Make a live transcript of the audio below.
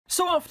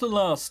So after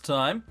last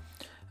time,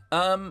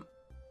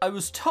 I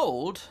was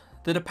told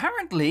that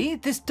apparently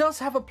this does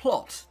have a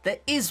plot. There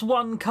is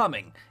one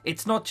coming.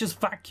 It's not just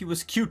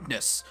vacuous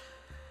cuteness.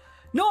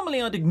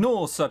 Normally I'd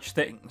ignore such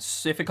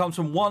things. If it comes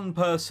from one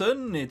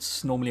person,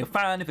 it's normally a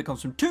fan. If it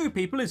comes from two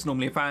people, it's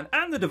normally a fan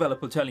and the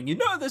developer telling you,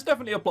 no, there's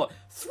definitely a plot.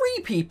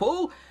 Three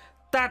people?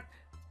 That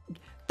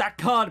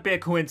can't be a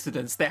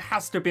coincidence. There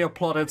has to be a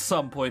plot at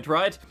some point,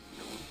 right?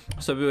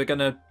 So we were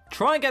gonna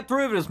try and get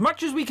through it as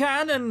much as we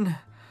can, and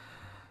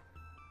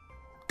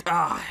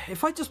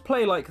if I just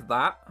play like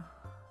that,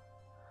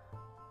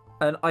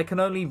 and I can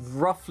only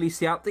roughly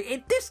see out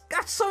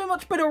that's so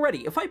much better already.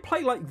 If I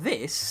play like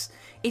this,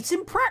 it's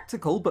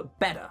impractical but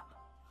better.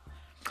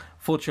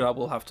 Fortunately, I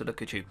will have to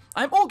look at you.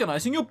 I'm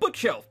organising your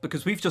bookshelf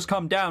because we've just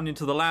come down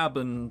into the lab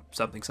and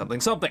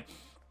something.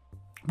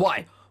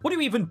 Why? What are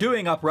you even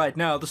doing up right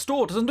now? The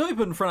store doesn't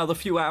open for another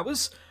few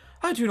hours.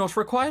 I do not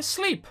require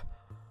sleep.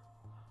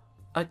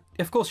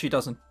 Of course she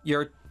doesn't.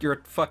 You're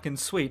fucking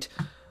sweet.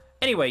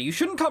 Anyway, you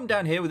shouldn't come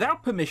down here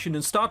without permission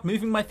and start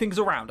moving my things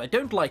around. I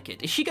don't like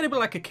it. Is she gonna be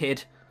like a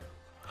kid?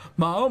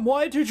 Mom,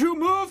 why did you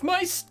move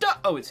my stuff?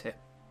 Oh, it's here.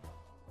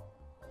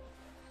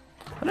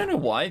 I don't know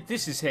why.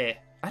 This is here.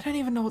 I don't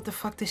even know what the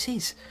fuck this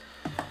is.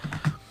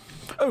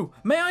 Oh,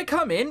 may I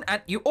come in?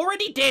 And you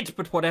already did,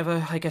 but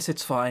whatever. I guess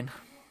it's fine.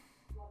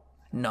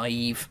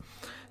 Naive.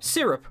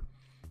 Syrup.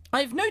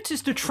 I've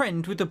noticed a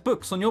trend with the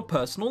books on your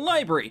personal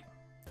library.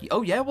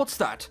 Oh yeah, what's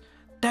that?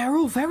 They're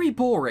all very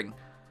boring.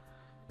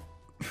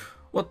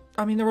 What?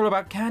 I mean, they're all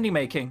about candy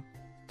making.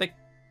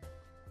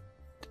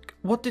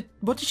 What did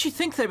she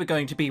think they were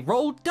going to be?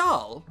 Roald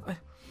Dahl?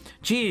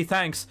 Gee,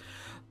 thanks.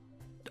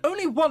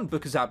 Only one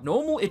book is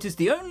abnormal. It is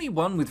the only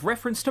one with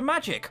reference to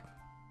magic.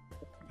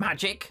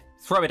 Magic?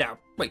 Throw it out.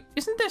 Wait,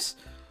 isn't this?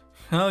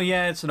 Oh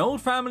yeah, it's an old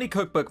family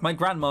cookbook. My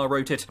grandma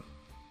wrote it.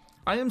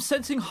 I am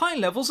sensing high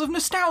levels of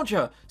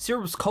nostalgia.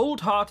 Syrup's cold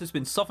heart has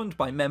been softened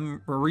by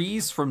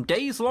memories from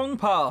days long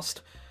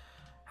past.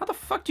 How the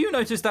fuck do you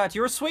notice that?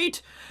 You're a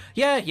sweet?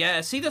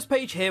 Yeah, see this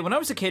page here? When I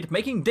was a kid,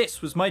 making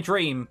this was my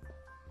dream.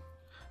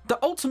 The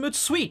ultimate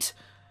sweet.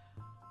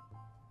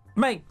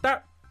 Mate,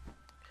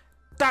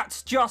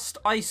 that's just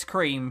ice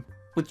cream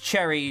with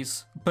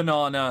cherries,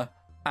 banana,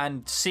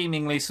 and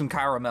seemingly some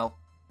caramel.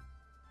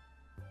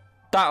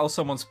 That or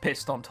someone's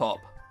pissed on top.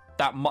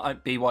 That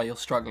might be why you're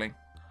struggling.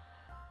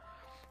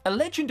 A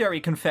legendary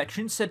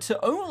confection said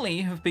to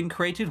only have been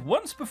created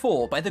once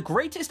before by the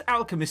greatest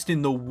alchemist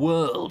in the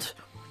world.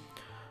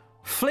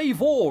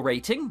 Flavor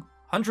rating,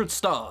 100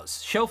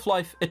 stars. Shelf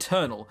life,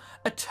 eternal.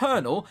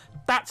 Eternal?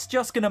 That's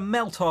just going to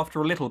melt after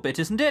a little bit,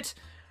 isn't it?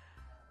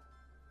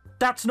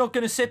 That's not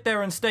going to sit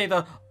there and stay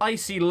the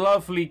icy,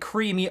 lovely,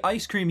 creamy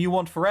ice cream you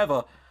want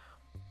forever.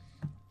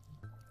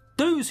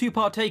 Those who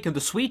partake in the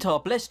sweet are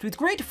blessed with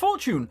great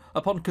fortune.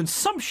 Upon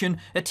consumption,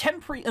 a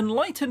temporary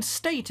enlightened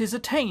state is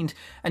attained,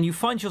 and you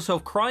find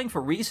yourself crying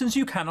for reasons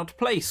you cannot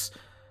place.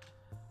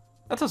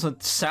 That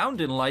doesn't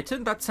sound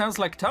enlightened, that sounds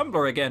like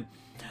Tumblr again.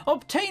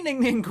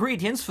 Obtaining the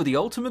ingredients for the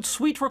ultimate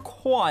sweet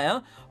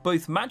require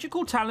both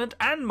magical talent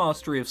and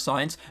mastery of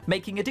science,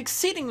 making it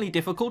exceedingly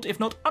difficult, if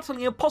not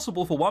utterly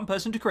impossible, for one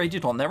person to create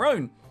it on their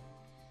own.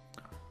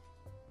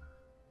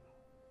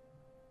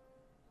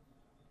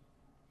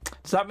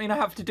 Does that mean I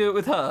have to do it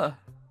with her?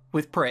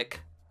 With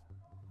Prick?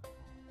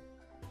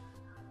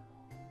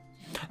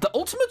 The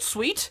ultimate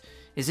sweet?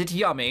 Is it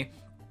yummy?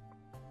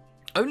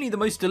 Only the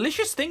most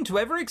delicious thing to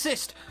ever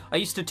exist. I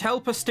used to tell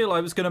Pastille I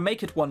was going to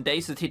make it one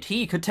day so that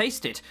he could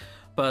taste it.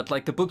 But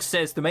like the book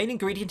says, the main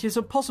ingredient is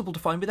impossible to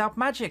find without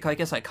magic. I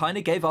guess I kind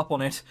of gave up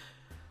on it.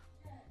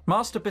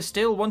 Master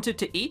Pastille wanted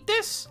to eat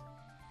this?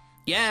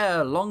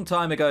 Yeah, a long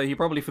time ago. He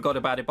probably forgot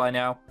about it by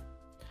now.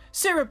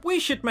 Syrup, we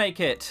should make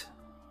it.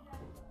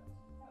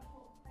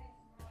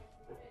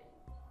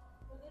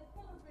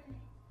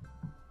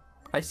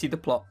 I see the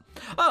plot.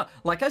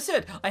 Like I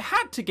said, I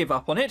had to give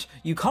up on it.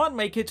 You can't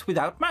make it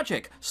without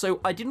magic, so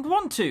I didn't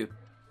want to.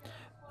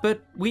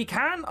 But we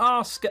can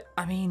ask,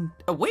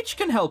 a witch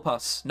can help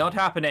us. Not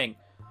happening.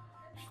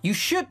 You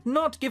should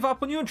not give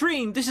up on your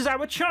dream. This is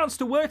our chance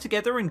to work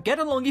together and get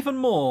along even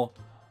more.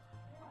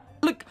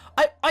 Look,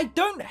 I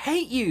don't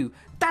hate you.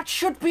 That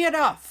should be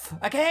enough,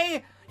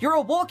 okay? You're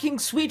a walking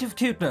suite of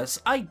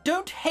cuteness. I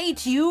don't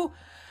hate you.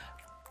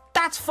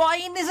 That's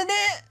fine, isn't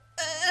it?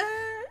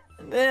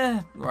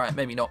 Right,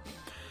 maybe not.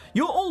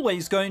 You're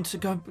always going to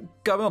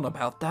go on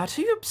about that.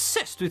 Are you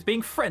obsessed with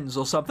being friends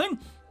or something?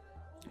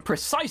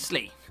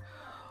 Precisely.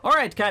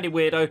 Alright, Candy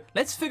Weirdo,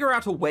 let's figure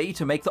out a way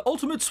to make the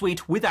ultimate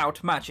sweet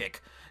without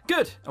magic.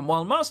 Good, and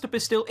while Master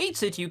Pastille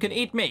eats it, you can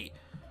eat me.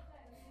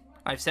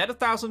 I've said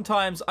 1,000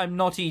 times, I'm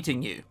not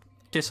eating you.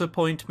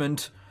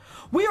 Disappointment.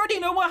 We already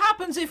know what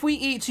happens if we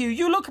eat you.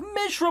 You look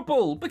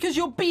miserable because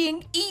you're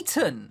being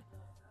eaten.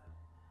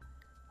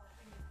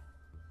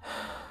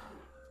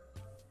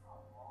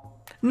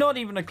 Not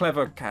even a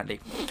clever candy.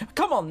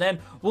 Come on then,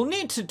 we'll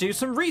need to do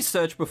some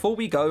research before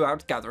we go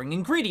out gathering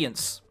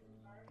ingredients.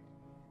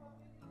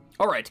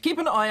 Alright, keep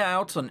an eye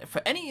out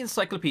for any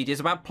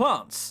encyclopedias about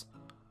plants.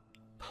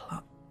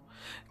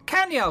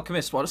 Candy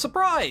Alchemist, what a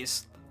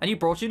surprise! And you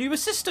brought your new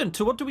assistant,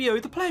 to what do we owe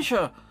the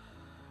pleasure?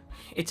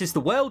 It is the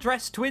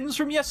well-dressed twins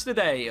from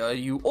yesterday. Are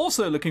you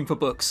also looking for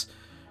books?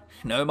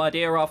 No, my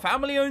dear, our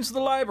family owns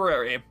the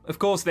library. Of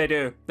course they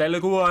do. They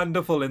look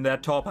wonderful in their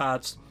top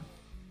hats.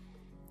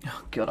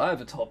 Oh, God, I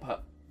have a top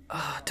hat.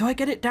 Do I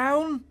get it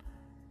down?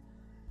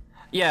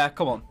 Yeah,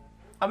 come on.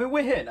 I mean,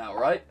 we're here now,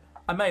 right?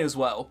 I may as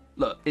well.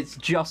 Look, it's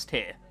just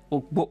here.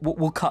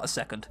 We'll cut a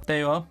second. There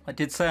you are. I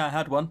did say I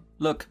had one.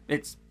 Look,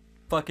 it's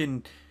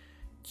fucking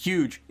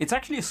huge. It's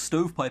actually a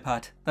stovepipe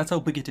hat. That's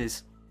how big it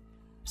is.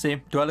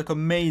 See? Do I look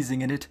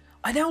amazing in it?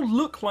 I now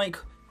look like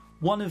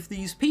one of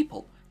these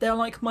people. They're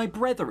like my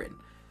brethren.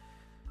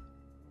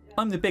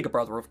 I'm the bigger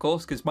brother, of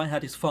course, because my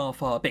hat is far,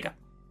 far bigger.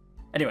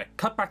 Anyway,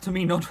 cut back to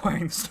me not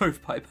wearing the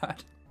stovepipe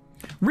hat.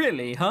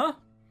 Really, huh?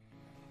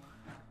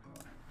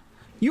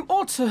 You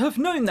ought to have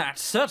known that.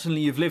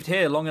 Certainly you've lived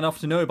here long enough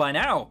to know by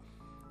now.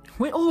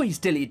 We're always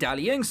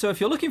dilly-dallying, so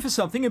if you're looking for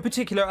something in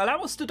particular,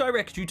 allow us to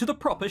direct you to the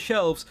proper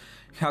shelves.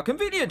 How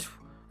convenient.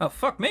 Oh,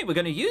 fuck me, we're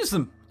going to use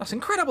them. That's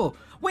incredible.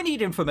 We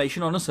need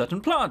information on a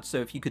certain plant, so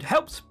if you could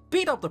help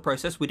speed up the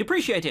process, we'd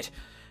appreciate it.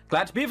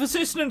 Glad to be of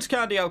assistance,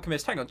 Candy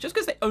Alchemist. Hang on, just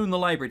because they own the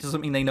library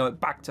doesn't mean they know it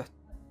back to,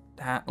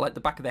 like, the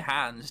back of their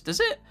hands,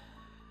 does it?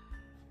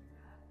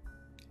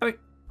 I mean,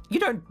 you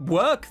don't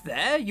work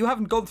there. You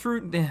haven't gone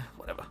through...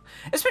 whatever.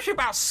 Especially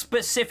about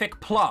specific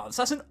plants.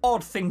 That's an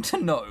odd thing to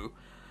know.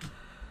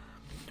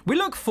 We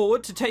look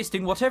forward to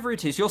tasting whatever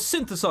it is you're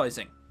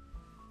synthesizing.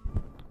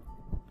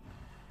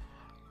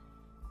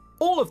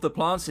 All of the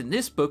plants in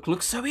this book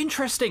look so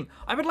interesting.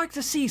 I would like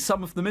to see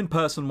some of them in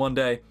person one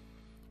day.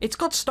 It's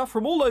got stuff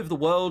from all over the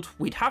world.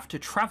 We'd have to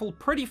travel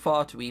pretty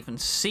far to even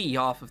see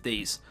half of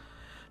these.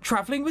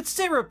 Traveling with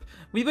Syrup.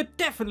 We would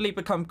definitely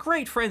become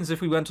great friends if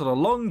we went on a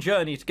long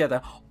journey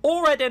together.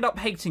 Or I'd end up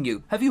hating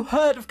you. Have you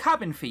heard of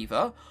cabin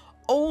fever?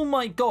 Oh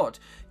my god.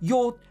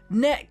 Your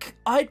neck.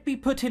 I'd be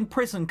put in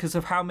prison because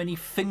of how many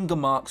finger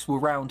marks were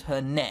around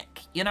her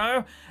neck. You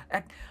know?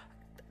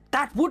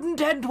 That wouldn't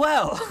end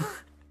well.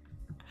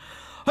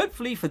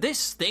 Hopefully for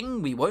this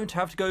thing we won't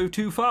have to go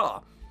too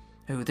far.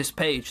 Oh, this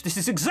page. This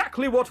is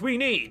exactly what we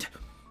need.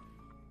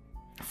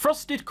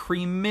 Frosted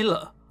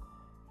Creamilla.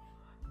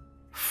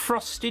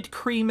 Frosted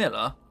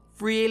Creamilla?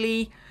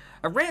 Really?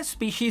 A rare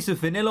species of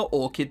vanilla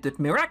orchid that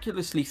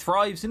miraculously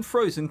thrives in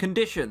frozen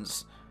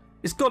conditions.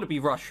 It's got to be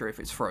Russia if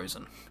it's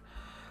frozen.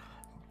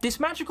 This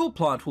magical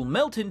plant will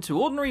melt into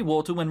ordinary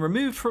water when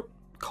removed from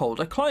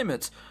colder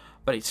climates,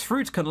 but its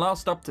fruit can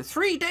last up to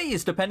 3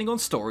 days depending on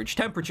storage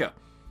temperature.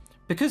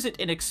 Because it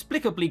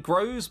inexplicably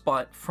grows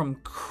from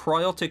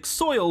cryotic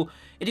soil,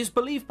 it is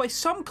believed by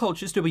some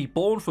cultures to be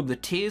born from the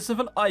tears of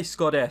an ice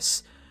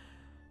goddess.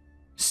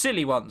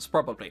 Silly ones,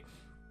 probably.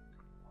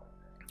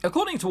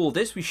 According to all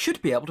this, we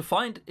should be able to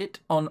find it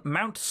on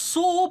Mount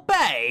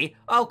Sorbet.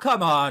 Oh,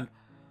 come on.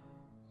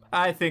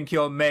 I think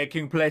you're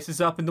making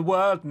places up in the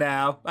world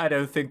now. I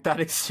don't think that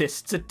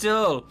exists at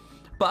all.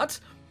 But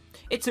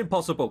it's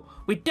impossible.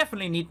 We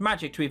definitely need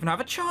magic to even have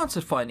a chance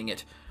at finding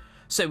it.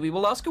 So we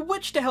will ask a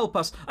witch to help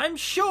us. I'm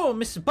sure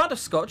Miss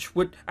Butterscotch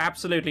would...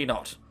 Absolutely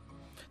not.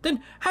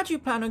 Then how do you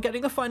plan on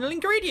getting the final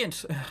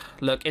ingredient?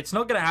 Look, it's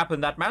not going to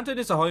happen. That mountain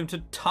is a home to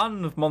a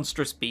ton of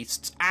monstrous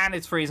beasts, and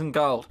it's freezing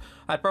cold.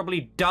 I'd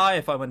probably die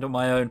if I went on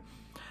my own.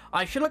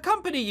 I shall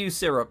accompany you,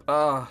 Syrup.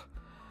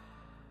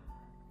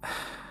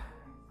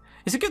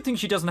 It's a good thing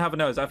she doesn't have a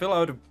nose. I feel I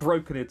would have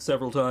broken it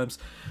several times.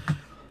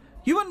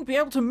 You wouldn't be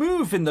able to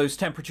move in those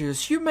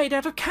temperatures. You're made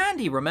out of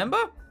candy,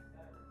 remember?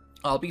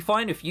 I'll be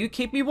fine if you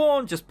keep me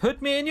warm. Just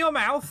put me in your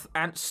mouth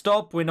and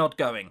stop. We're not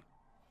going.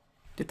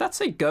 Did that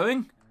say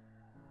going?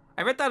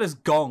 I read that as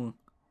gong.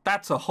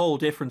 That's a whole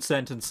different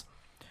sentence.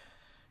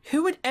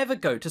 Who would ever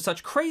go to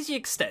such crazy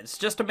extents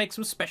just to make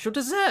some special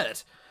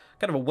dessert?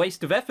 Kind of a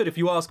waste of effort if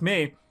you ask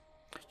me.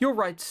 You're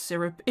right,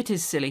 Syrup. It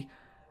is silly.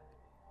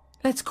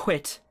 Let's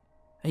quit.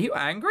 Are you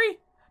angry?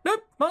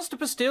 Nope. Master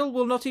Pastille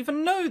will not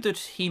even know that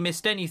he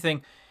missed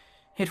anything.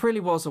 It really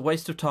was a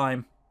waste of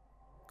time.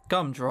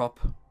 Gumdrop.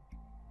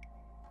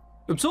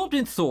 Absorbed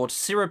in thought,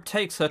 Syrup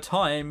takes her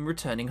time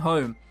returning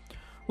home.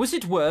 Was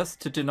it worth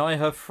to deny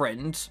her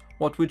friend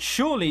what would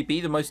surely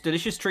be the most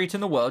delicious treat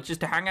in the world just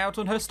to hang out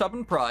on her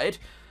stubborn pride?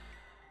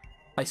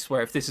 I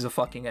swear if this is a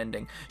fucking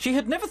ending. She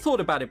had never thought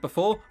about it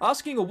before.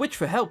 Asking a witch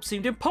for help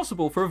seemed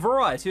impossible for a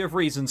variety of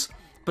reasons.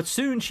 But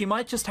soon she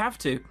might just have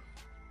to.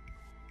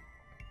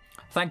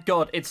 Thank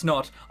God it's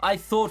not. I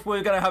thought we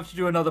were going to have to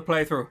do another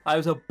playthrough. I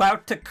was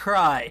about to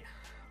cry.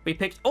 We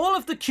picked all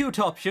of the cute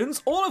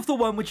options, all of the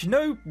one which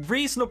no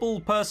reasonable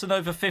person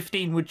over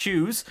 15 would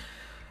choose.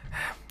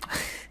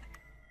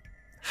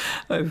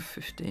 Oh,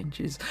 15,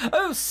 jeez.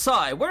 Oh,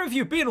 sigh, where have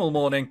you been all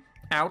morning?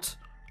 Out.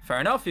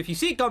 Fair enough. If you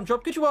see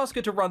Gumdrop, could you ask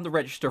her to run the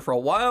register for a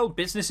while?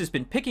 Business has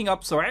been picking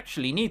up, so I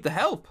actually need the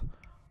help.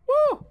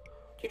 Woo!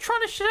 You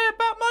trying to share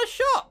about my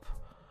shop?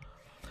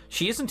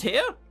 She isn't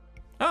here?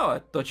 Oh, I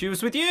thought she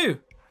was with you.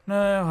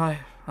 No,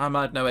 I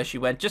might know where she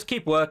went. Just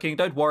keep working.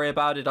 Don't worry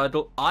about it.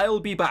 I'll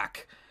be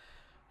back.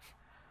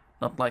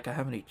 Not like I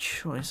have any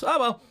choice. Oh,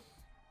 well.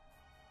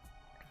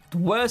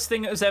 Worst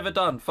thing it has ever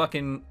done.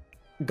 Fucking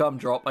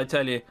Gumdrop, I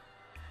tell you.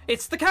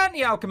 It's the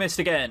Candy Alchemist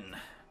again.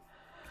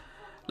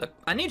 Look,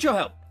 I need your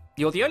help.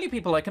 You're the only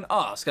people I can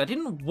ask. I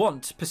didn't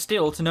want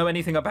Pastille to know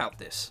anything about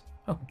this.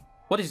 Oh,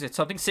 what is it?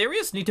 Something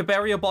serious? Need to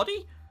bury a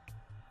body?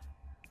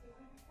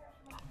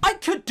 I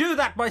could do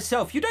that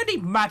myself. You don't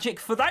need magic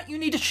for that. You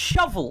need a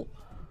shovel.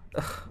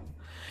 Ugh.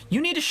 You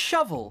need a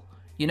shovel,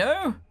 you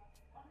know?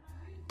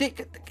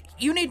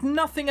 You need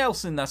nothing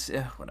else in that...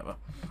 whatever.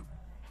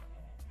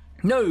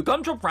 No,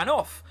 Gumdrop ran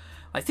off.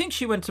 I think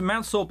she went to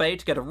Mount Sorbet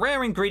to get a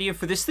rare ingredient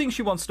for this thing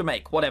she wants to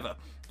make. Whatever.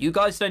 You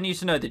guys don't need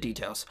to know the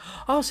details.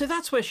 Oh, so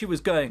that's where she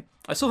was going.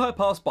 I saw her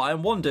pass by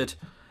and wondered.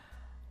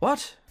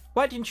 What?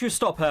 Why didn't you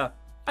stop her?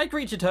 I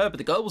greeted her, but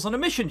the girl was on a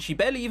mission. She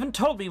barely even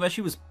told me where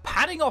she was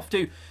padding off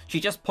to.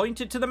 She just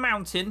pointed to the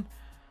mountain.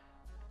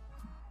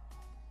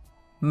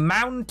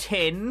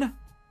 Mountain.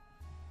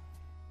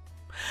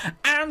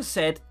 And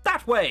said,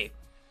 that way.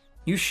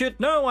 You should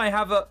know I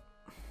have a...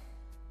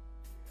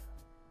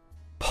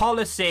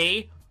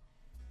 policy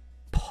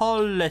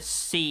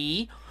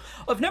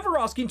of never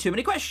asking too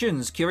many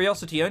questions.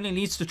 Curiosity only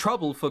leads to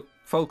trouble for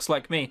folks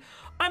like me.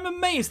 I'm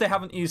amazed they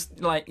haven't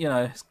used, like, you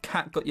know,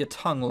 cat got your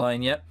tongue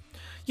line yet.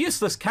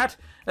 Useless cat.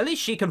 At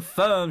least she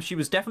confirmed she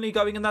was definitely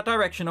going in that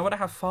direction. I wonder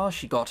how far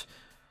she got.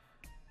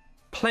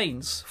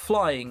 Planes,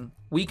 flying.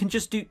 We can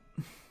just do...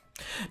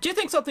 Do you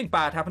think something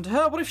bad happened to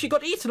her? What if she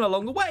got eaten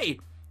along the way?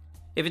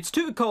 If it's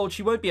too cold,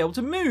 she won't be able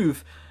to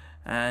move.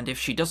 And if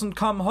she doesn't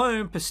come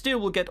home, Pastille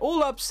will get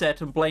all upset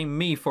and blame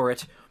me for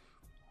it.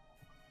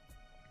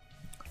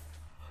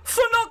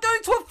 For not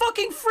going to a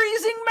fucking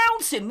freezing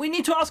mountain! We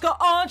need to ask our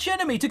arch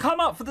enemy to come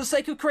up for the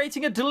sake of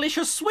creating a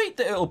delicious sweet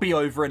that it'll be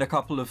over in a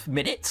couple of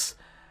minutes.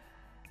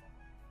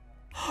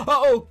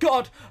 Oh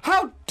god,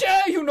 how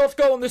dare you not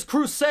go on this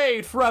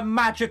crusade for a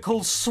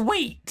magical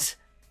sweet!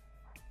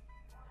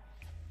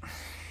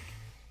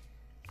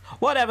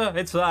 Whatever,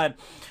 it's fine.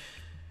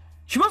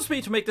 She wants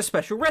me to make the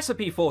special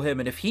recipe for him,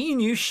 and if he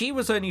knew she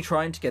was only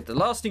trying to get the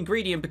last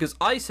ingredient because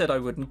I said I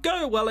wouldn't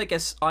go, well, I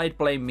guess I'd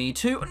blame me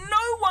too.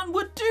 No one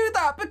would do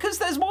that because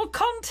there's more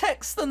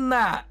context than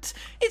that.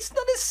 It's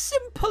not as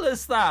simple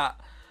as that.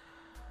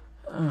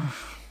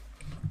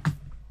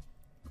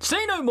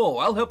 Say no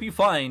more. I'll help you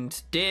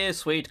find dear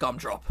sweet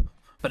Gumdrop,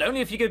 but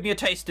only if you give me a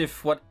taste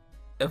of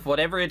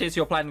whatever it is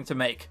you're planning to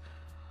make.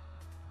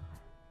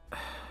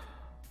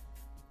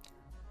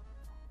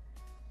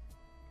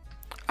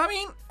 I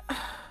mean,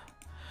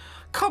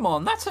 come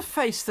on, that's a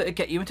face that'd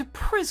get you into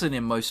prison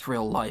in most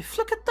real life.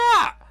 Look at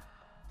that.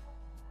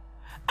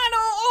 And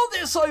all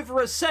this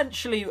over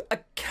essentially a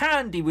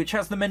candy which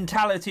has the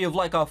mentality of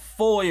like a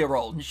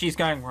 4-year-old, and she's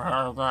going...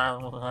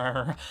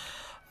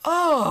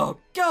 Oh,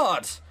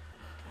 God.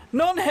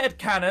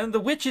 Non-headcanon,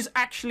 the witch is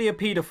actually a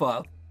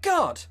paedophile.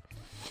 God.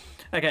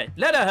 Okay,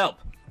 let her help.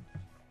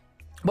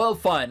 Well,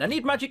 fine. I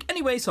need magic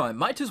anyway, so I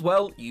might as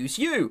well use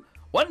you.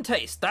 One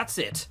taste, that's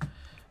it.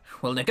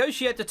 We'll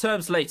negotiate the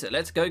terms later.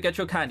 Let's go get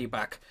your candy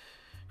back.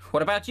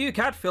 What about you,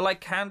 cat? Feel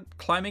like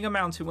climbing a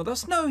mountain with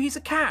us? No, he's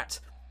a cat.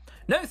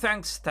 No,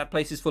 thanks. That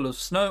place is full of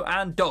snow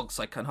and dogs.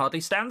 I can hardly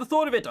stand the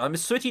thought of it. I'm a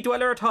sooty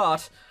dweller at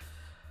heart.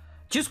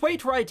 Just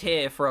wait right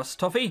here for us,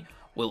 Toffee.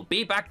 We'll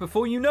be back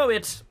before you know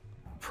it.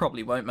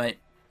 Probably won't, mate.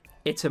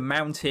 It's a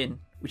mountain,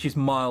 which is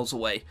miles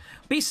away.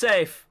 Be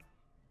safe.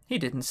 He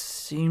didn't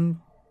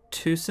seem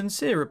too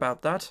sincere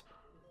about that.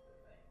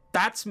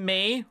 That's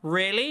me?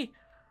 Really?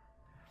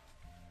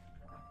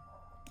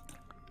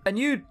 And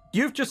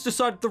you've just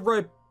decided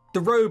the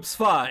robe's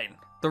fine.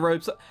 The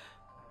robe's...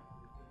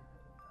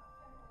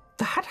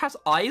 The hat has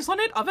eyes on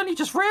it? I've only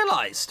just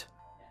realised.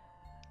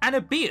 And a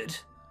beard.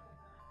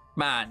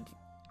 Man,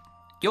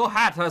 your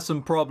hat has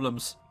some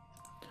problems.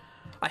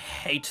 I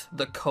hate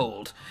the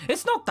cold.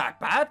 It's not that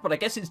bad, but I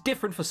guess it's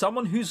different for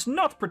someone who's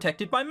not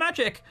protected by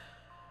magic.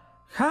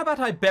 How about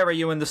I bury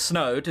you in the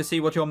snow to see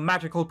what your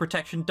magical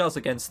protection does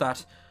against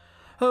that?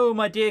 Oh,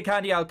 my dear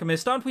Candy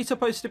Alchemist, aren't we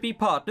supposed to be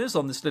partners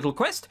on this little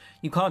quest?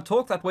 You can't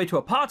talk that way to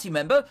a party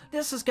member.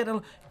 This is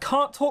getting...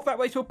 Can't talk that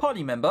way to a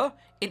party member?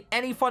 In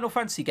any Final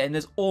Fantasy game,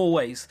 there's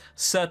always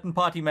certain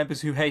party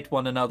members who hate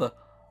one another.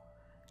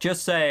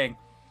 Just saying.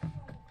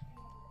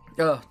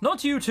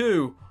 Not you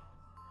two.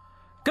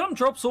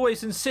 Gumdrop's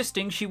always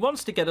insisting she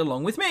wants to get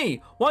along with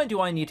me. Why do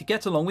I need to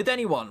get along with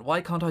anyone?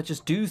 Why can't I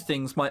just do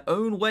things my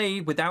own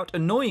way without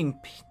annoying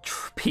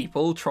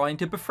people trying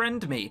to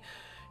befriend me?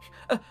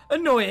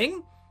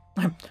 Annoying?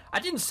 I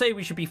didn't say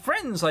we should be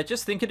friends. I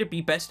just think it'd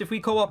be best if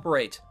we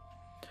cooperate.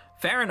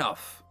 Fair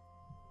enough.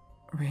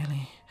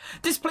 Really?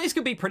 This place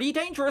could be pretty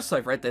dangerous.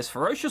 I've read there's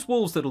ferocious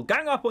wolves that'll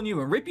gang up on you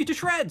and rip you to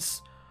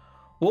shreds.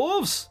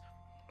 Wolves?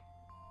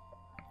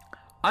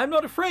 I'm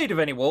not afraid of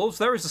any wolves.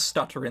 There is a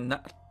stutter in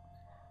that.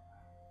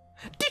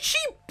 Did she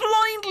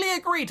blindly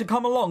agree to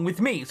come along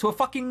with me to a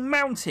fucking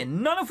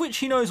mountain, none of which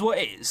she knows what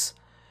is?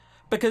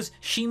 Because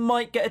she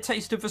might get a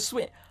taste of a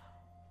sweet...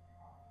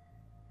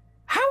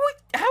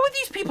 How are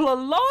these people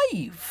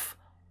alive?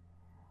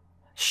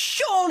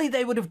 Surely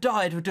they would have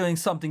died for doing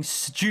something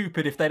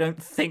stupid if they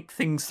don't think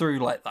things through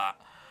like that.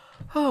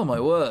 Oh my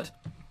word.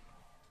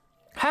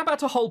 How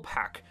about a whole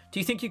pack? Do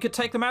you think you could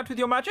take them out with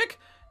your magic?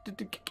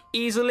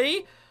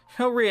 Easily?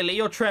 Oh, really?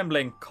 You're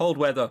trembling. Cold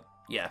weather.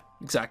 Yeah,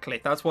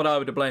 exactly. That's what I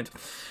would have blamed.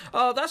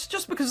 That's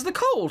just because of the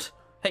cold.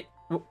 Hey,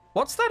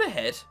 what's that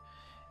ahead?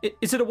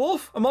 Is it a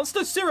wolf? A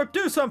monster? Syrup,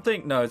 do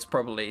something! No, it's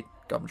probably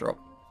Gumdrop.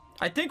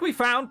 I think we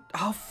found...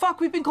 Oh, fuck,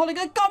 we've been calling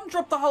her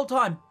Gumdrop the whole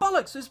time.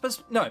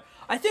 Bollocks. No,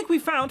 I think we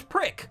found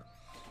Prick.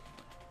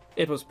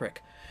 It was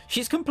Prick.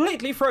 She's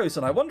completely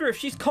frozen. I wonder if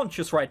she's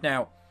conscious right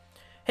now.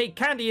 Hey,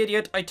 Candy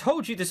Idiot, I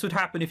told you this would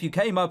happen if you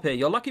came up here.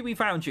 You're lucky we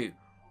found you.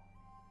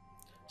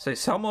 So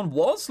someone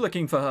was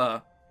looking for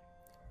her.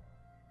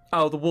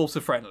 Oh, the wolves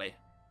are friendly.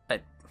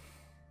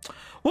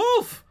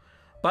 Wolf!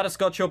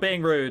 Butterscotch, you're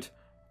being rude.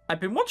 I've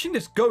been watching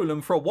this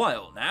golem for a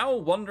while now,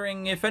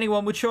 wondering if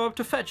anyone would show up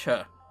to fetch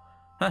her.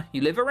 Huh,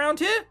 you live around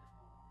here?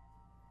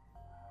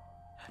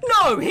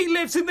 No, he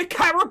lives in the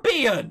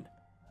Caribbean!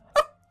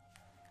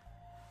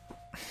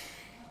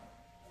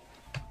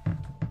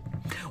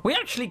 We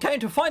actually came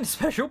to find a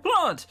special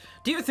plant.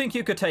 Do you think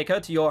you could take her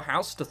to your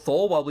house to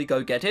thaw while we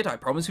go get it? I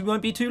promise we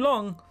won't be too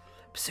long.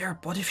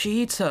 Syrup, what if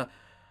she eats her?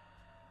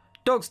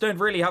 Dogs don't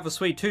really have a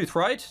sweet tooth,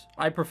 right?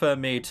 I prefer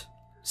meat.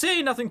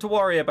 See, nothing to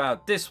worry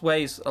about. This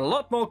way's a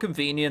lot more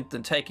convenient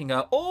than taking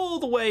her all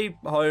the way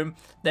home,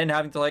 then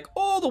having to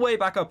all the way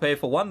back up here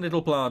for one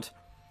little plant.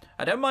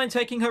 I don't mind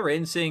taking her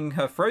in. Seeing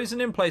her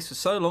frozen in place for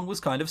so long was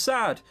kind of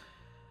sad.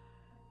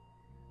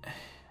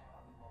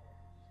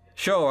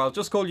 Sure, I'll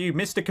just call you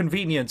Mr.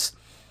 Convenience.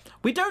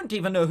 We don't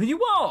even know who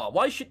you are.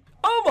 Why should...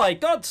 Oh my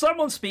god,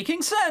 someone's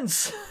speaking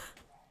sense!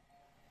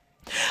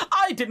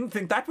 I didn't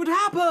think that would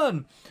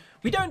happen!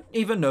 We don't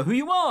even know who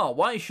you are.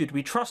 Why should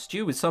we trust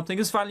you with something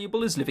as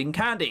valuable as living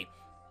candy?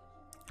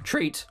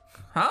 Treat.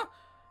 Huh?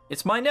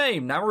 It's my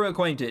name. Now we're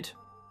acquainted.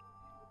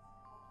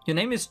 Your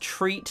name is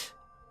Treat?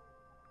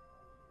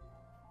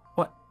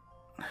 What?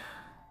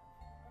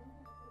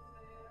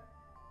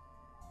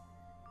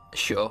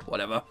 Sure,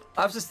 whatever.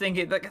 I was just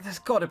thinking, there's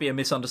got to be a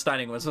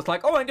misunderstanding. It was just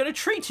like, oh, I'm going to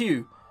treat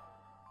you.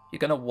 You're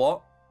going to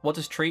what? What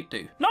does treat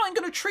do? No, I'm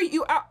going to treat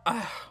you out.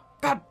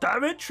 God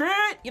damn it,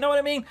 treat! You know what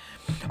I mean?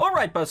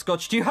 Alright,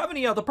 Butterscotch, do you have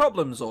any other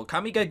problems, or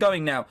can we get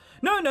going now?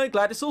 No,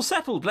 glad it's all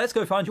settled. Let's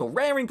go find your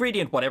rare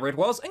ingredient, whatever it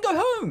was, and go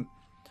home!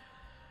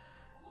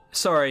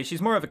 Sorry,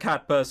 she's more of a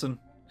cat person.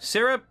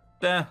 Syrup?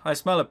 I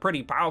smell a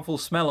pretty powerful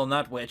smell on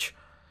that witch.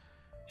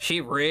 She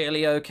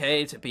really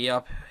okay to be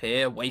up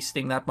here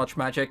wasting that much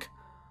magic?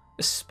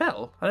 A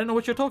spell? I don't know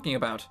what you're talking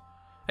about.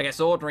 I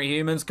guess ordinary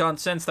humans can't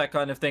sense that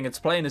kind of thing. It's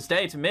plain as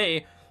day to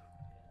me.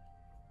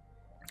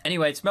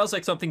 Anyway, it smells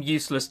like something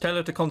useless. Tell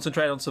her to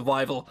concentrate on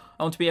survival.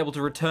 I want to be able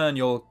to return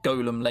your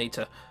golem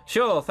later.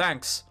 Sure,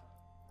 thanks.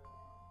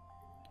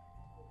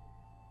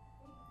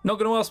 Not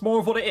going to ask more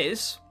of what it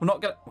is. We're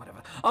not going to...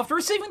 Whatever. After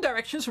receiving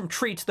directions from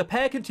Treat, the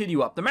pair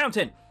continue up the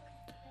mountain.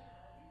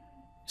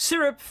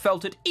 Syrup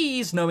felt at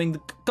ease knowing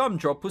the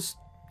Gumdrop was...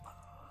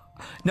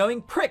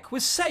 Knowing Prick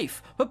was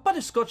safe, but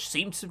Butterscotch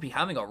seemed to be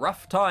having a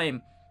rough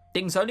time.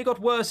 Things only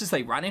got worse as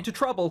they ran into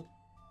trouble.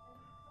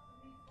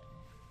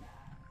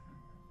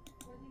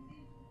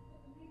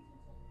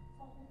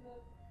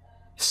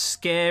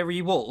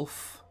 Scary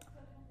wolf?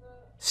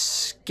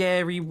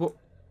 Scary wolf?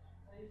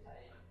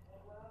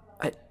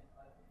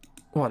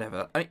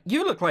 Whatever.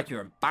 You look like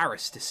you're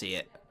embarrassed to see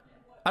it.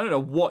 I don't know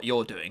what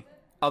you're doing,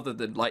 other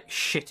than,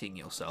 shitting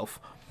yourself.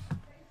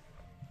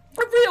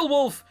 A real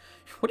wolf!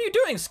 What are you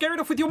doing? Scare it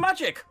off with your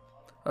magic!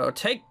 Oh,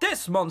 take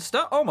this,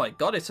 monster! Oh my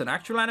god, it's an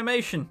actual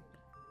animation.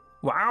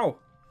 Wow.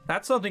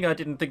 That's something I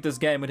didn't think this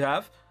game would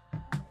have.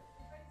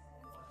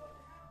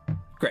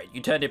 Great,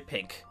 you turned it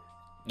pink.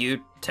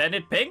 You turned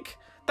it pink?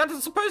 That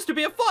is supposed to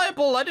be a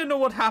fireball. I don't know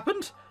what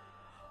happened.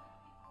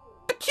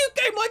 A cute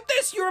game like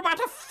this, you're about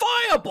to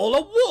fireball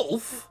a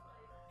wolf?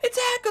 Its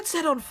hair got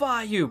set on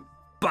fire, you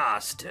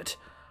bastard.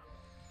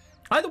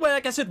 Either way,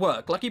 I guess it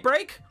worked. Lucky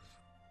break?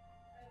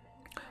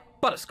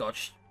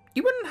 Butterscotch,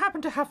 you wouldn't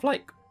happen to have,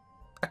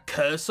 a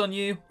curse on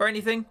you or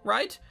anything,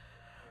 right?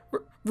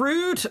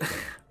 Rude.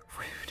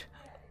 Rude.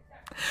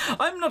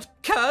 I'm not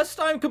cursed.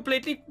 I'm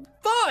completely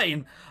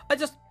fine. I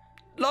just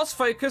lost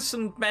focus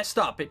and messed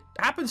up. It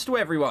happens to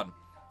everyone.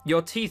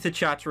 Your teeth are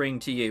chattering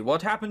to you.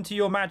 What happened to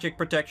your magic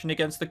protection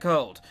against the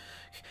cold?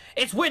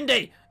 It's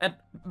windy, and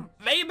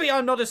maybe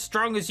I'm not as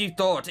strong as you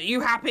thought. Are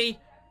you happy?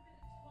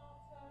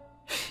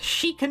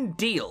 She can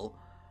deal.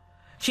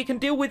 She can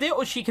deal with it,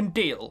 or she can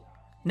deal.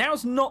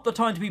 Now's not the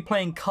time to be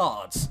playing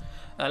cards.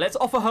 Let's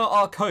offer her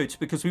our coat,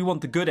 because we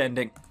want the good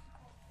ending.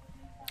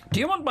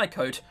 Do you want my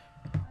coat?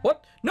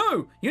 What?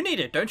 No, you need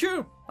it, don't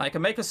you? I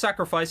can make a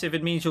sacrifice if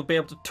it means you'll be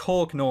able to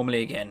talk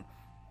normally again.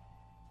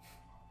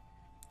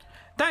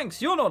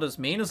 Thanks, you're not as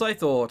mean as I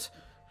thought.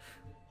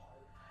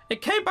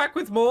 It came back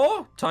with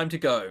more. Time to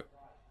go.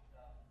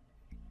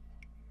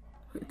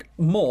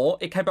 More?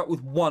 It came back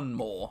with one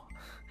more.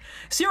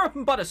 Syrup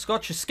and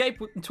Butterscotch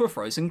escape into a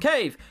frozen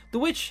cave. The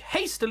witch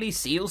hastily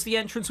seals the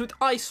entrance with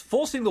ice,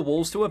 forcing the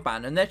wolves to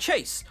abandon their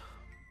chase.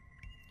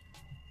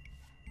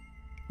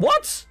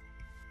 What?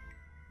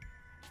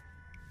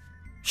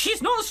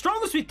 She's not as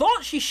strong as we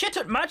thought. She's shit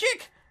at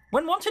magic?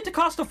 When wanting to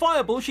cast a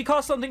fireball, she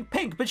casts something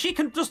pink, but she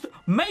can just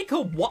make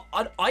a what?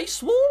 An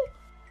ice wall?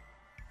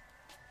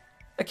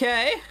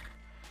 Okay.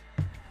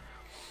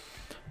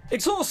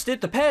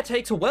 Exhausted, the pair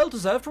takes a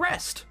well-deserved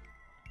rest.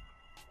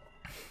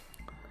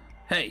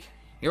 Hey,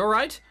 you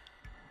alright?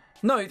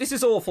 No, this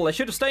is awful. I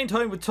should have stayed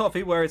home with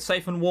Toffee where it's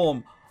safe and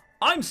warm.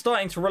 I'm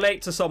starting to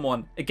relate to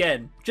someone.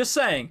 Again, just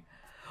saying.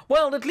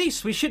 Well, at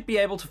least we should be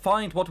able to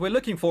find what we're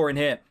looking for in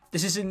here.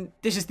 This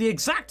is the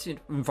exact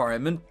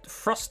environment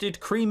Frosted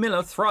Cream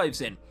Miller thrives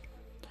in.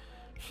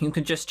 You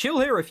can just chill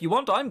here if you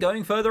want. I'm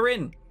going further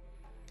in.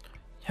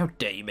 How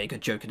dare you make a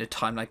joke at a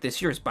time like this?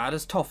 You're as bad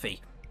as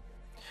Toffee.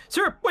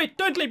 Syrup, wait,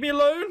 don't leave me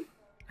alone.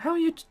 How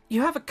you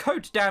have a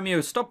coat, damn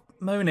you. Stop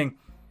moaning.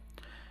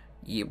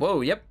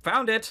 Whoa, yep,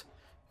 found it.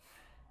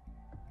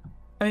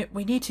 I mean,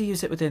 we need to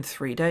use it within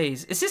 3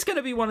 days. Is this going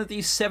to be one of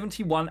these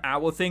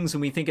 71-hour things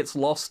and we think it's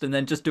lost and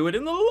then just do it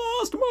in the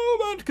last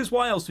moment? Because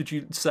why else would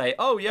you say,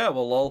 oh yeah,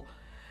 well, lol,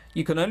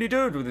 you can only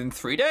do it within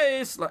 3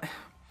 days? Like,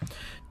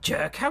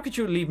 jerk, how could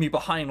you leave me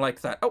behind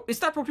like that? Oh, is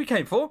that what we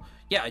came for?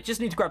 Yeah, I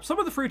just need to grab some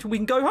of the fruit and we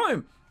can go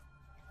home.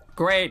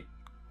 Great.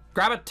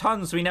 Grab a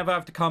ton so we never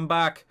have to come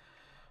back.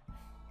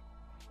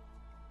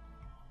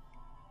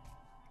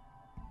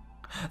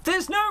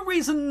 There's no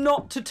reason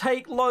not to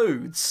take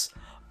loads.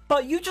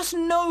 But you just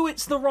know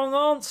it's the wrong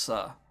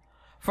answer.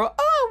 For,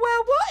 oh,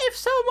 well, what if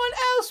someone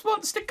else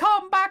wants to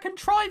come back and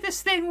try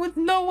this thing with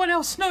no one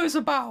else knows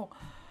about?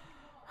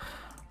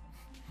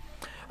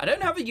 I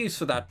don't have a use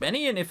for that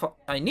many, and if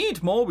I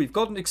need more, we've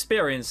got an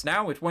experience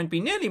now. It won't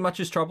be nearly much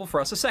as trouble for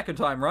us a second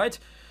time, right?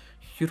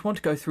 You'd want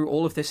to go through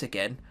all of this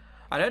again.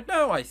 I don't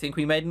know. I think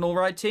we made an all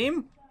right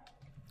team.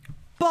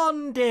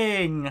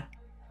 Bonding!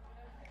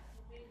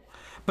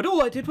 But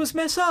all I did was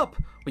mess up.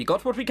 We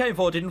got what we came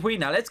for, didn't we?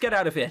 Now let's get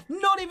out of here.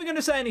 Not even going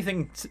to say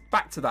anything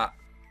back to that.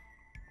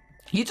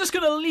 You're just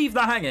going to leave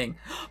that hanging.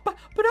 But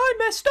I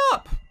messed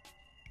up.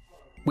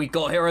 We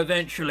got here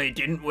eventually,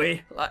 didn't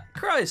we? Like,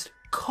 Christ,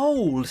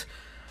 cold.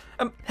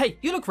 Hey,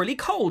 you look really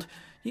cold.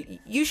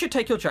 You should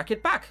take your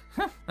jacket back.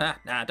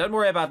 Nah, don't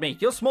worry about me.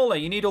 You're smaller.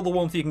 You need all the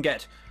warmth you can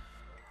get.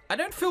 I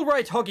don't feel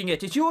right hogging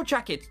it. It's your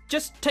jacket.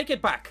 Just take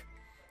it back.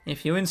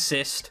 If you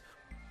insist.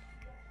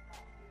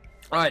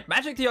 Alright,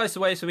 magic the ice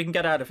away so we can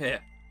get out of here.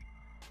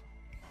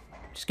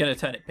 Just gonna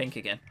turn it pink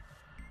again.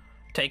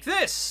 Take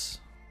this!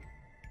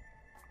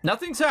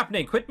 Nothing's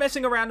happening. Quit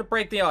messing around and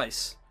break the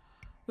ice.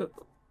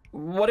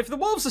 What if the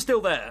wolves are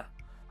still there?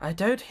 I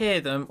don't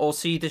hear them or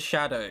see the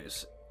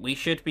shadows. We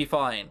should be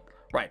fine.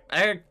 Right,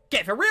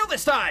 get for real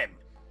this time!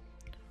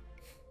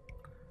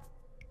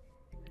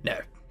 No.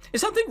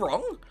 Is something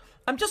wrong?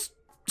 I'm just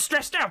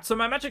stressed out, so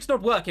my magic's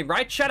not working,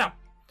 right? Shut up.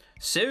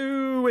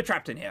 So, we're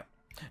trapped in here.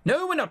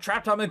 No, we're not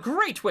trapped. I'm a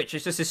great witch.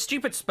 It's just this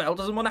stupid spell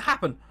doesn't want to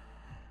happen.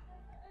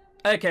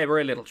 Okay, we're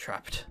a little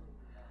trapped.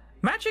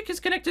 Magic is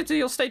connected to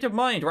your state of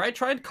mind, right?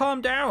 Try and calm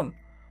down.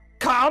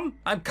 Calm?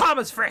 I'm calm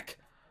as frick.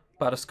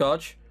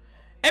 Butterscotch.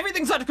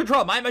 Everything's under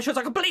control. My emotions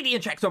are completely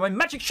in check, so my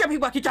magic should be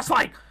working just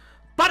fine.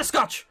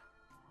 Butterscotch!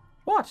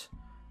 What?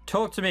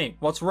 Talk to me.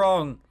 What's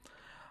wrong?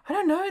 I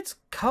don't know. It's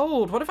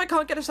cold. What if I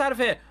can't get us out of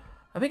here?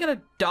 Are we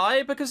gonna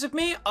die because of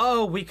me?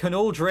 Oh, we can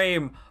all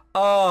dream.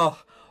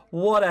 Oh,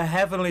 what a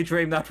heavenly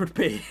dream that would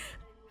be.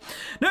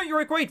 No,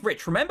 you're a great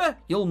witch, remember?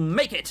 You'll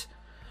make it.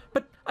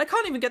 But I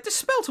can't even get this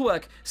spell to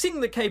work.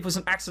 Seeing the cave was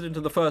an accident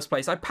in the first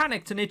place. I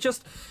panicked and it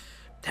just...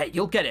 Hey,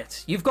 you'll get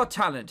it. You've got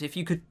talent. If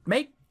you could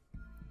make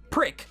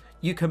prick,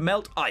 you can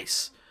melt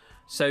ice.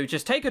 So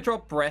just take a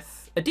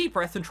deep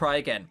breath and try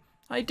again.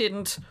 I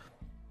didn't.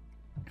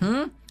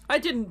 I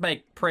didn't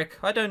make prick.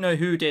 I don't know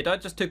who did. I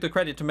just took the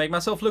credit to make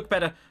myself look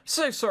better.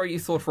 So sorry you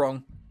thought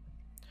wrong.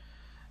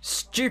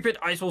 Stupid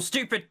ice wall,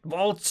 stupid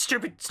wall,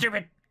 stupid.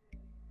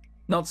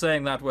 Not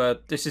saying that word.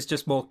 This is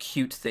just more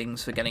cute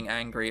things for getting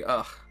angry.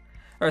 Ugh.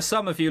 There are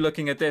some of you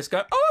looking at this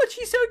going, oh,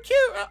 she's so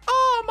cute.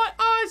 Oh, my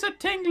eyes are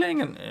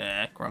tingling.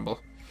 And grumble.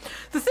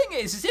 The thing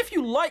is if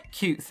you like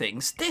cute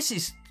things, this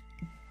is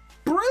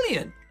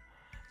brilliant.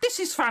 This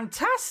is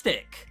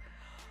fantastic.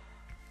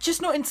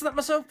 Just not into that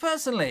myself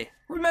personally.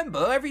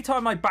 Remember, every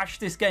time I bash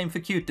this game for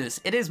cuteness,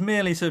 it is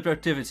merely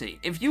subjectivity.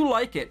 If you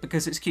like it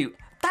because it's cute,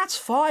 that's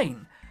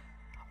fine.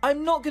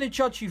 I'm not going to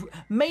judge you.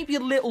 Maybe a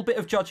little bit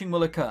of judging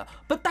will occur,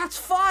 but that's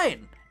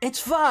fine. It's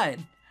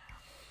fine.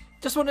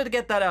 Just wanted to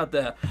get that out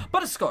there.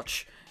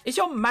 Butterscotch, is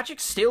your magic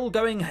still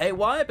going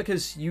haywire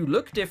because you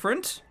look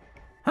different?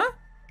 Huh?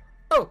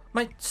 Oh,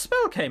 my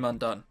spell came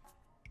undone.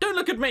 Don't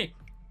look at me.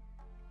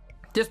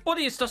 This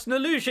body is just an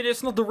illusion.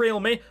 It's not the real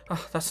me.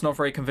 Oh, that's not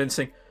very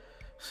convincing.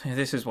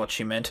 This is what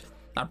she meant.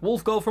 That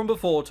wolf girl from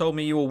before told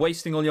me you were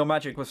wasting all your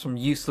magic with some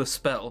useless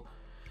spell.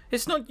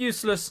 It's not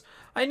useless.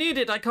 I need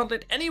it. I can't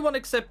let anyone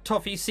except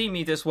Toffee see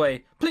me this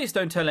way. Please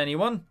don't tell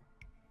anyone.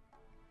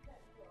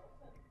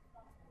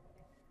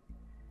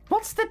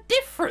 What's the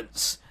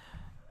difference?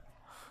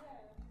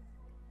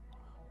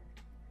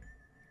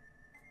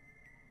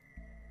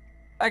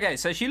 Okay,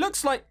 so she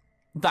looks like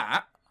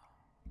that.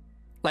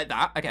 Like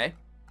that, okay.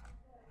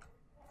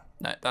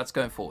 No, that's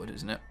going forward,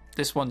 isn't it?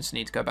 This one just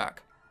needs to go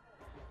back.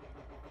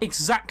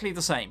 Exactly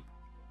the same.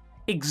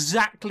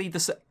 exactly the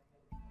same.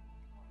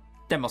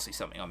 There must be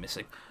something I'm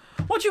missing.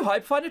 What do you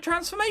hype find a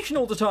transformation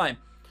all the time?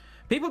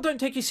 People don't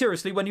take you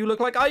seriously when you look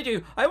like I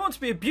do. I want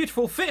to be a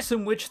beautiful,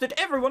 fearsome witch that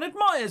everyone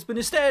admires, but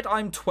instead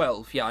I'm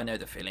 12. Yeah, I know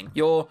the feeling.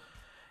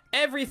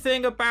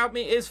 Everything about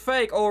me is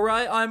fake,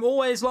 alright? I'm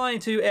always lying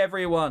to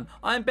everyone.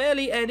 I'm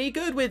barely any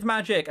good with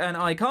magic, and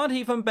I can't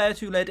even bear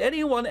to let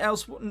anyone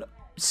else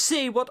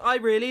see what I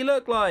really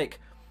look like.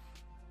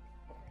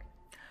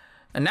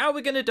 And now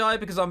we're gonna die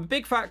because I'm a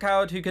big fat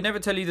coward who can never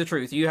tell you the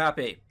truth. Are you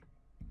happy?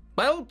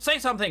 Well, say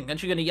something.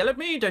 Aren't you gonna yell at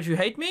me? Don't you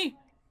hate me?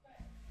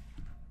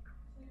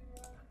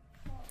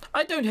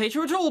 I don't hate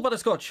you at all,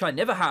 Butterscotch. I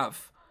never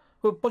have.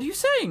 Well, what are you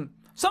saying?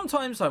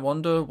 Sometimes I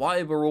wonder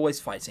why we're always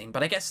fighting,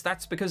 but I guess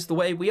that's because the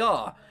way we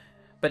are.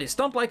 But it's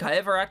not like I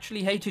ever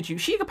actually hated you.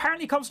 She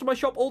apparently comes to my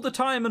shop all the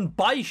time and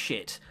buys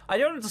shit. I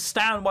don't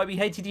understand why we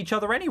hated each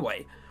other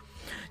anyway.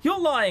 You're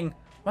lying.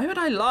 Why would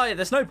I lie?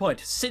 There's no point,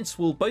 since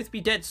we'll both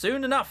be dead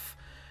soon enough.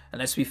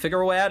 Unless we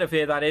figure a way out of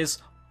here, that is.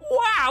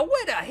 Wow,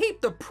 way to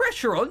heap the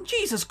pressure on,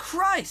 Jesus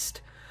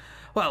Christ!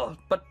 Well,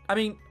 but, I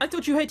mean, I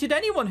thought you hated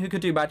anyone who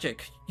could do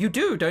magic. You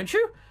do, don't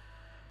you?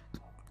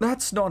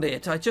 That's not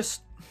it.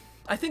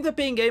 I think that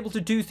being able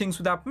to do things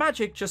without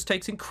magic just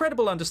takes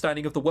incredible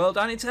understanding of the world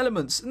and its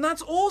elements, and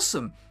that's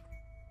awesome.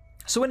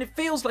 So when it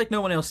feels like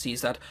no one else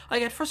sees that, I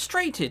get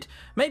frustrated.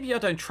 Maybe I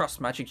don't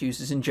trust magic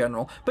users in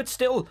general, but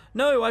still,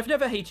 no, I've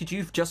never hated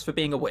you just for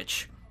being a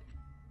witch.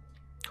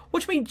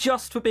 What do you mean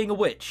just for being a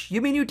witch?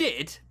 You mean you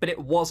did, but it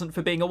wasn't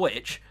for being a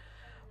witch?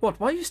 What,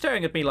 why are you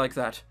staring at me like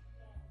that?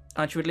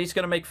 Aren't you at least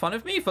going to make fun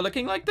of me for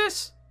looking like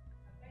this?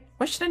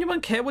 Why should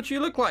anyone care what you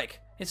look like?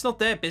 It's not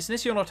their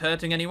business, you're not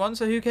hurting anyone,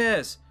 so who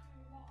cares?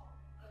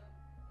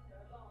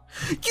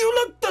 You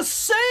look the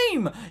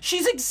same!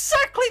 She's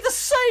exactly the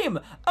same!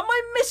 Am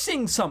I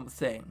missing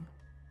something?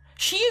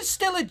 She is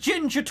still a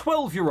ginger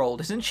 12-year-old,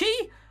 isn't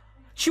she?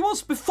 She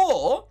was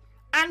before,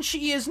 and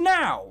she is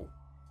now.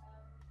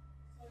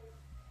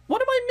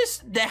 What am I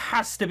missing? There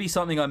has to be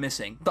something I'm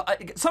missing.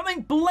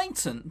 Something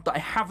blatant that I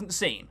haven't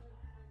seen.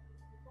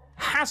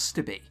 Has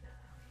to be.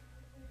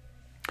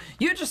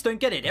 You just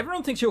don't get it.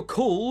 Everyone thinks you're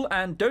cool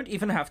and don't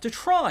even have to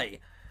try.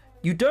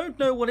 You don't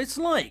know what it's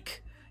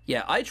like.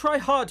 Yeah, I try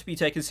hard to be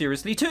taken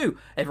seriously too.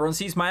 Everyone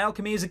sees my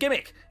alchemy as a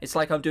gimmick. It's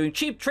like I'm doing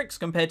cheap tricks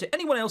compared to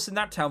anyone else in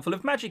that town full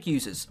of magic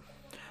users.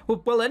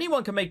 Well,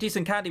 anyone can make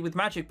decent candy with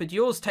magic, but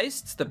yours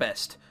tastes the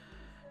best.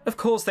 Of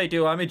course they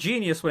do. I'm a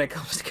genius when it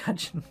comes to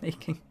candy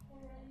making.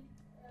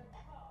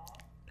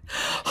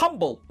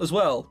 Humble as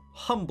well.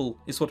 Humble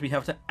is what we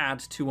have to add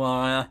to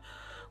our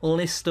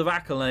list of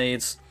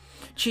accolades.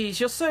 Geez,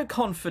 you're so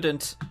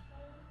confident.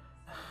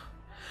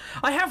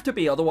 I have to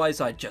be, otherwise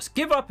I'd just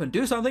give up and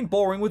do something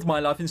boring with my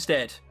life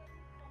instead.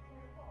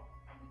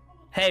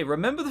 Hey,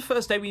 remember the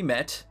first day we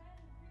met?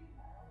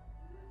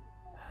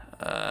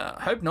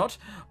 Hope not.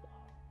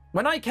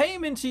 When I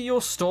came into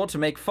your store to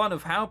make fun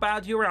of how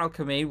bad your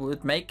alchemy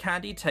would make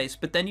candy taste,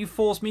 but then you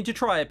forced me to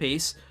try a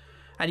piece,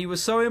 and you were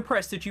so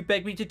impressed that you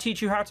begged me to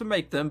teach you how to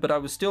make them, but I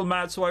was still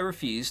mad so I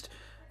refused,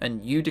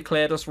 and you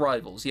declared us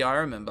rivals. Yeah, I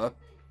remember.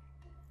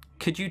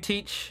 Could you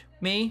teach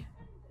me?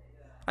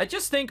 I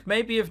just think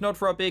maybe if not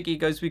for our big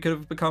egos, we could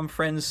have become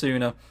friends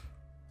sooner.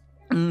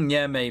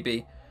 Yeah,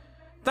 maybe.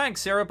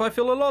 Thanks, Syrup. I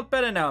feel a lot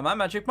better now. My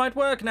magic might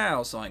work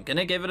now, so I'm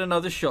gonna give it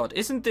another shot.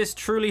 Isn't this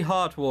truly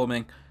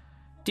heartwarming?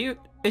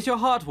 Is your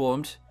heart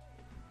warmed?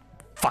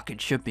 Fucking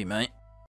should be, mate.